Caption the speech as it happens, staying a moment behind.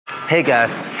Hey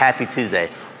guys, happy Tuesday.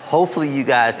 Hopefully you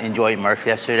guys enjoyed Murph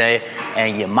yesterday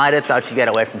and you might have thought you got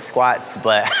away from squats,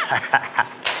 but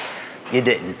you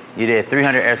didn't. You did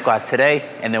 300 air squats today,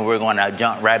 and then we're going to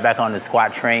jump right back on the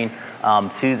squat train.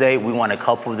 Tuesday, we want to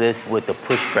couple this with the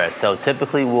push press. So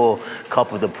typically we'll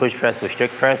couple the push press with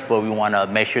strict press, but we want to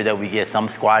make sure that we get some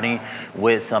squatting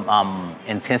with some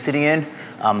intensity in,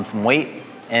 some weight,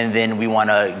 and then we want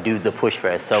to do the push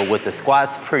press. So with the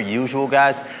squats, per usual,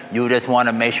 guys, you just want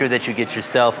to make sure that you get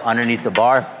yourself underneath the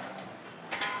bar.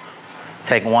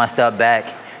 Take one step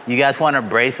back. You guys want to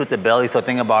brace with the belly, so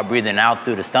think about breathing out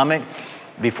through the stomach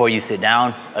before you sit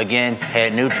down. Again,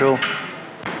 head neutral,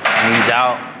 knees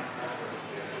out,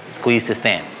 squeeze to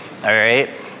stand, all right?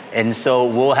 And so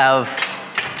we'll have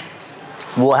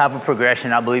a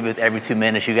progression. I believe it's every 2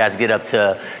 minutes. You guys get up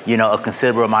to, a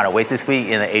considerable amount of weight this week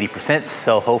in the 80%.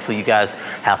 So hopefully you guys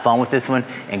have fun with this one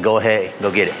and go ahead,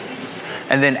 go get it.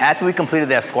 And then after we completed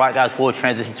that squat, guys, we'll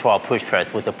transition to our push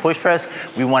press. With the push press,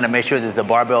 we want to make sure that the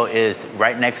barbell is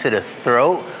right next to the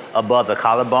throat, above the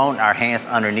collarbone, our hands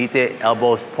underneath it,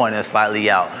 elbows pointing slightly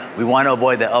out. We want to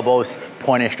avoid the elbows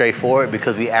pointing straight forward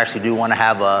because we actually do want to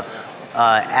have a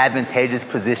advantageous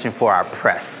position for our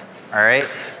press, all right?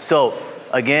 So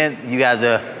again, you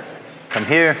guys come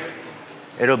here.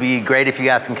 It'll be great if you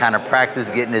guys can kind of practice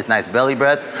getting this nice belly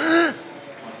breath.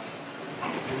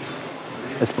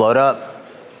 Explode up.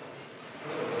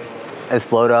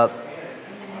 Explode up.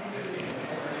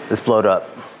 Explode up.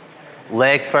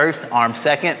 Legs first, arms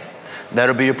second.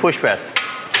 That'll be your push press.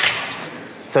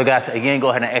 So guys, again, go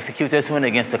ahead and execute this one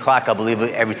against the clock. I believe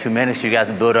every 2 minutes, you guys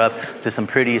will build up to some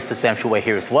pretty substantial weight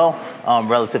here as well,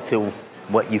 relative to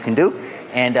what you can do.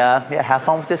 And yeah, have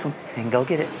fun with this one and go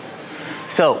get it.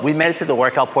 So we made it to the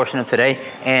workout portion of today.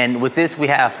 And with this, we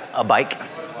have a bike,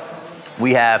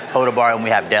 we have total bar, and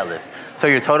we have deadlifts. So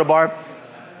your total bar,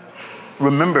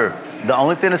 remember, the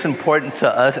only thing that's important to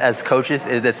us as coaches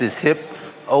is that this hip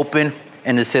open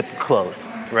and this hip closed,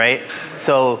 right?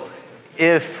 So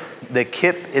if the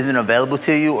kip isn't available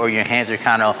to you or your hands are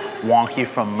kind of wonky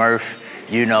from Murph,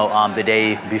 the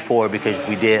day before because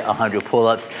we did 100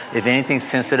 pull-ups, if anything's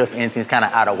sensitive, anything's kind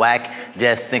of out of whack,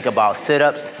 just think about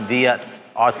sit-ups, V-ups,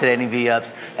 alternating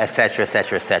V-ups, et cetera, et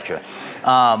cetera, et cetera.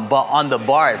 But on the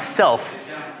bar itself,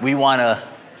 we want to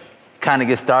kind of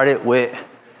get started with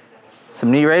some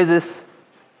knee raises,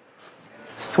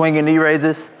 swinging knee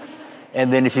raises,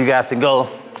 and then if you guys can go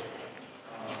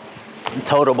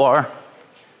total bar,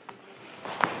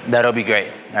 that'll be great,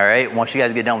 all right? Once you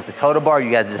guys get done with the total bar, you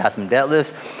guys just have some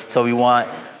deadlifts. So we want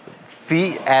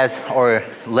feet or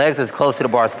legs as close to the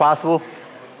bar as possible.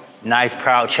 Nice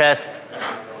proud chest.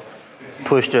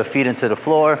 Push the feet into the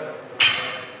floor.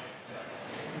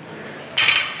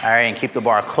 All right, and keep the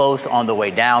bar close on the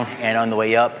way down and on the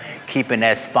way up, keeping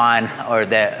that spine or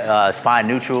that spine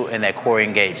neutral and that core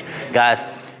engaged. Guys,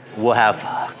 we'll have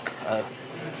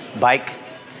bike,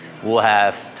 we'll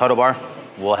have total bar,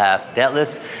 we'll have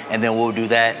deadlifts, and then we'll do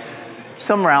that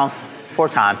some rounds for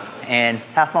time and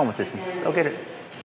have fun with this one. Go get it.